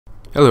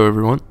Hello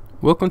everyone,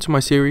 welcome to my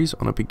series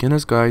on a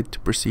beginner's guide to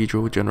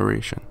procedural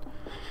generation.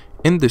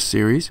 In this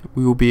series,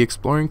 we will be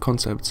exploring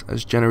concepts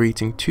as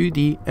generating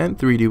 2D and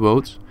 3D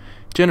worlds,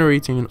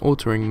 generating and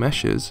altering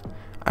meshes.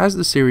 As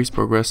the series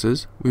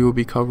progresses, we will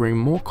be covering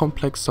more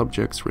complex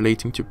subjects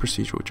relating to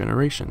procedural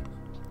generation.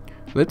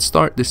 Let's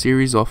start the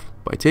series off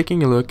by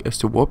taking a look as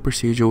to what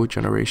procedural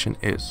generation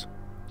is.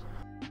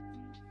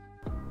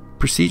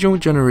 Procedural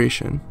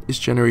generation is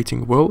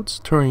generating worlds,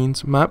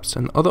 terrains, maps,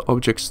 and other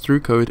objects through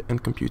code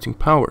and computing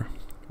power.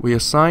 We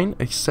assign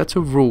a set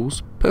of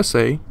rules per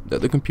se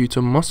that the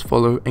computer must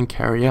follow and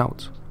carry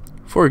out.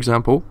 For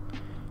example,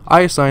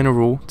 I assign a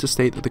rule to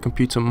state that the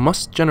computer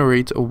must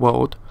generate a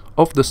world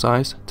of the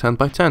size 10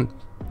 by 10.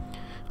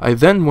 I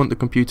then want the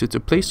computer to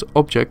place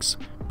objects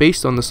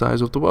based on the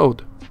size of the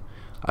world.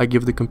 I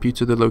give the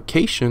computer the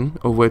location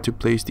of where to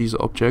place these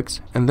objects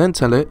and then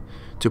tell it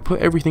to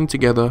put everything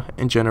together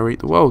and generate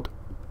the world.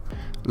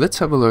 Let's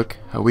have a look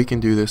how we can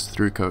do this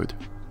through code.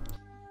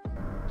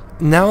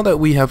 Now that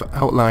we have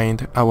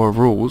outlined our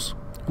rules,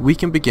 we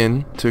can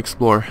begin to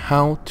explore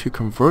how to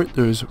convert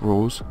those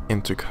rules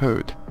into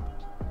code.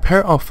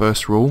 Per our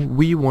first rule,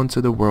 we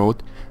wanted a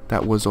world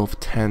that was of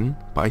 10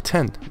 by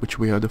 10, which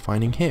we are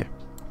defining here.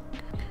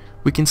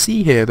 We can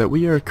see here that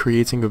we are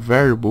creating a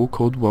variable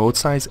called world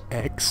size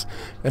x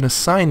and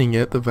assigning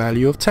it the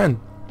value of 10.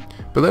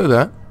 Below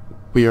that,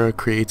 we are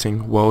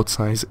creating world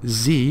size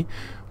z,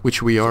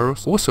 which we are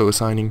also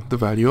assigning the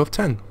value of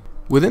 10.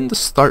 Within the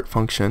start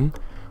function,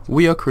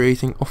 we are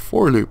creating a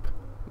for loop.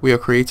 We are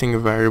creating a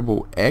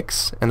variable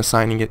x and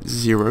assigning it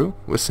 0.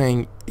 We're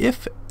saying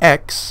if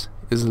x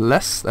is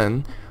less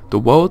than the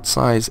world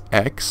size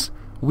x,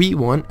 we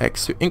want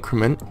x to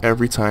increment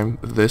every time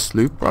this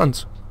loop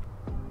runs.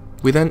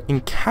 We then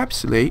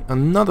encapsulate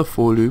another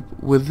for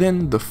loop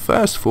within the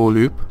first for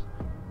loop,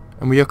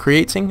 and we are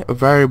creating a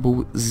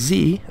variable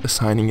z,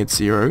 assigning it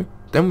 0.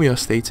 Then we are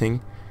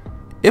stating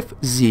if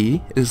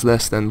z is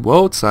less than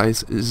world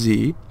size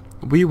z,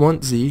 we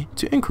want z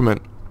to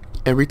increment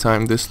every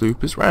time this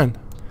loop is ran.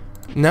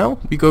 Now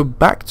we go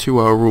back to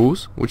our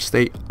rules, which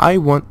state I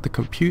want the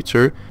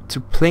computer to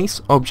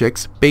place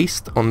objects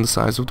based on the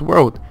size of the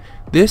world.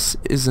 This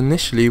is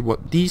initially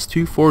what these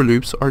two for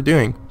loops are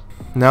doing.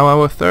 Now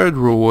our third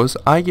rule was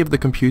I give the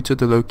computer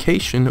the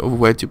location of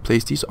where to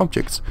place these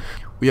objects.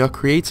 We are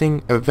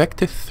creating a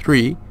vector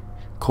 3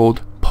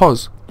 called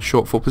pos,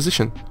 short for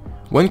position.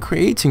 When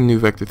creating new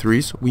vector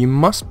 3s, we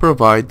must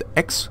provide the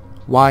x,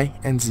 y,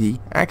 and z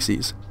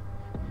axes.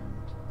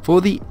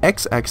 For the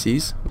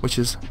x-axis, which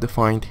is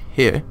defined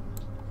here,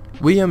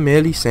 we are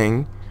merely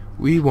saying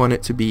we want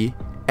it to be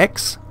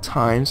x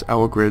times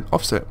our grid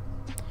offset.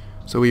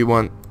 So we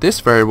want this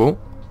variable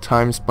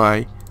times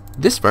by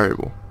this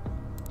variable.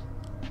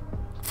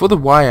 For the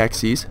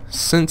y-axis,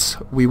 since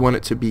we want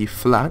it to be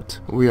flat,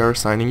 we are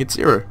assigning it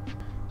 0.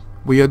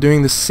 We are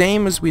doing the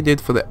same as we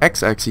did for the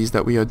x-axis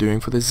that we are doing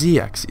for the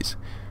z-axis.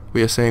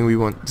 We are saying we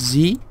want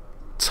z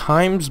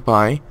times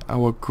by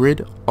our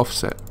grid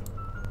offset.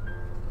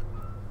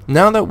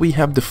 Now that we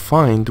have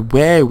defined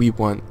where we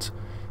want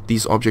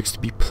these objects to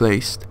be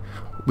placed,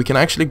 we can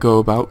actually go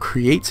about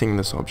creating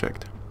this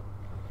object.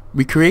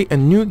 We create a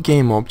new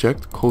game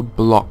object called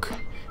block,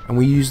 and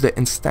we use the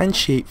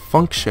instantiate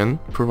function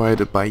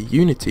provided by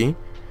Unity,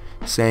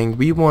 saying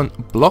we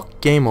want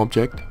block game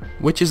object,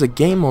 which is a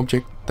game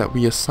object that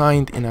we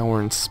assigned in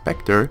our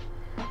inspector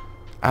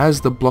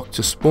as the block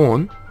to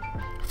spawn,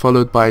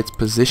 followed by its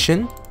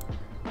position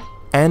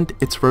and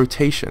its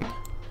rotation.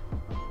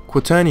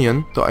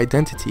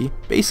 Quaternion.identity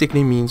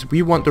basically means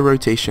we want the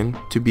rotation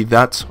to be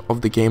that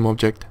of the game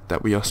object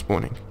that we are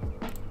spawning.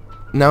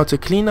 Now to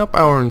clean up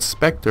our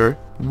inspector,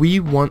 we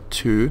want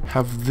to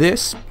have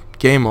this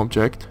game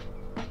object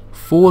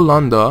fall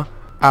under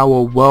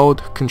our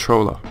world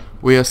controller.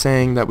 We are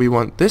saying that we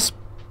want this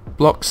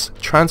block's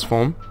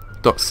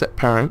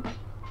transform.setParent,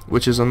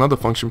 which is another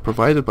function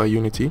provided by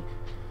Unity,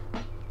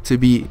 to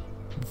be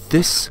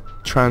this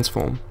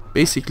transform,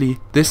 basically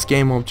this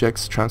game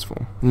object's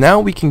transform.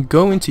 Now we can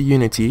go into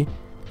Unity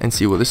and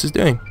see what this is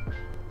doing.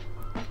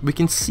 We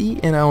can see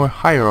in our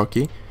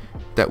hierarchy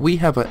that we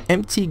have an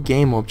empty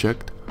game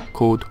object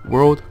called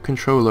world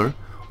controller,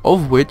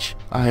 of which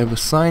I have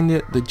assigned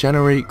it the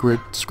generate grid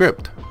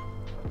script.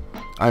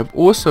 I have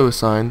also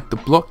assigned the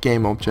block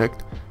game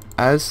object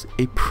as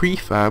a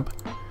prefab,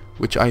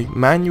 which I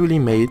manually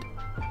made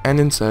and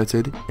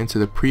inserted into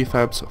the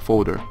prefabs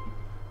folder.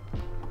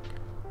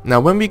 Now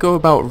when we go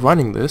about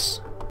running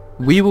this,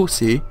 we will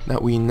see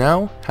that we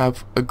now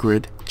have a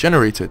grid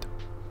generated.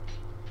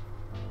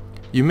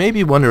 You may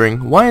be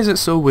wondering, why is it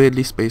so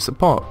weirdly spaced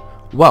apart?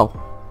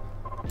 Well,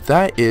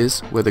 that is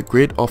where the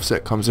grid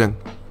offset comes in.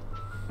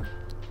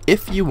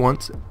 If you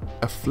want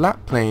a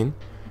flat plane,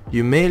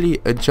 you merely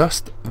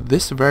adjust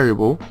this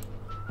variable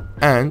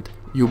and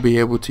you'll be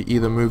able to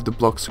either move the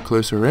blocks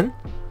closer in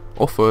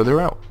or further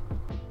out.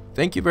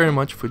 Thank you very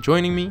much for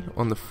joining me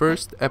on the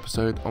first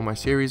episode on my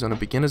series on a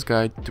beginner's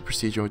guide to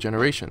procedural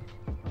generation.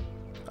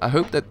 I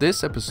hope that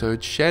this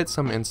episode shared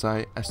some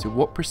insight as to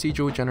what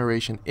procedural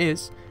generation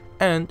is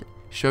and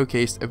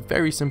showcased a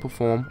very simple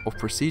form of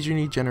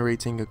procedurally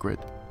generating a grid.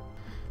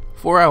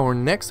 For our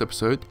next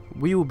episode,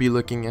 we will be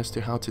looking as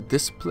to how to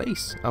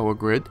displace our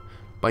grid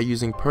by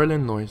using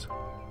Perlin noise.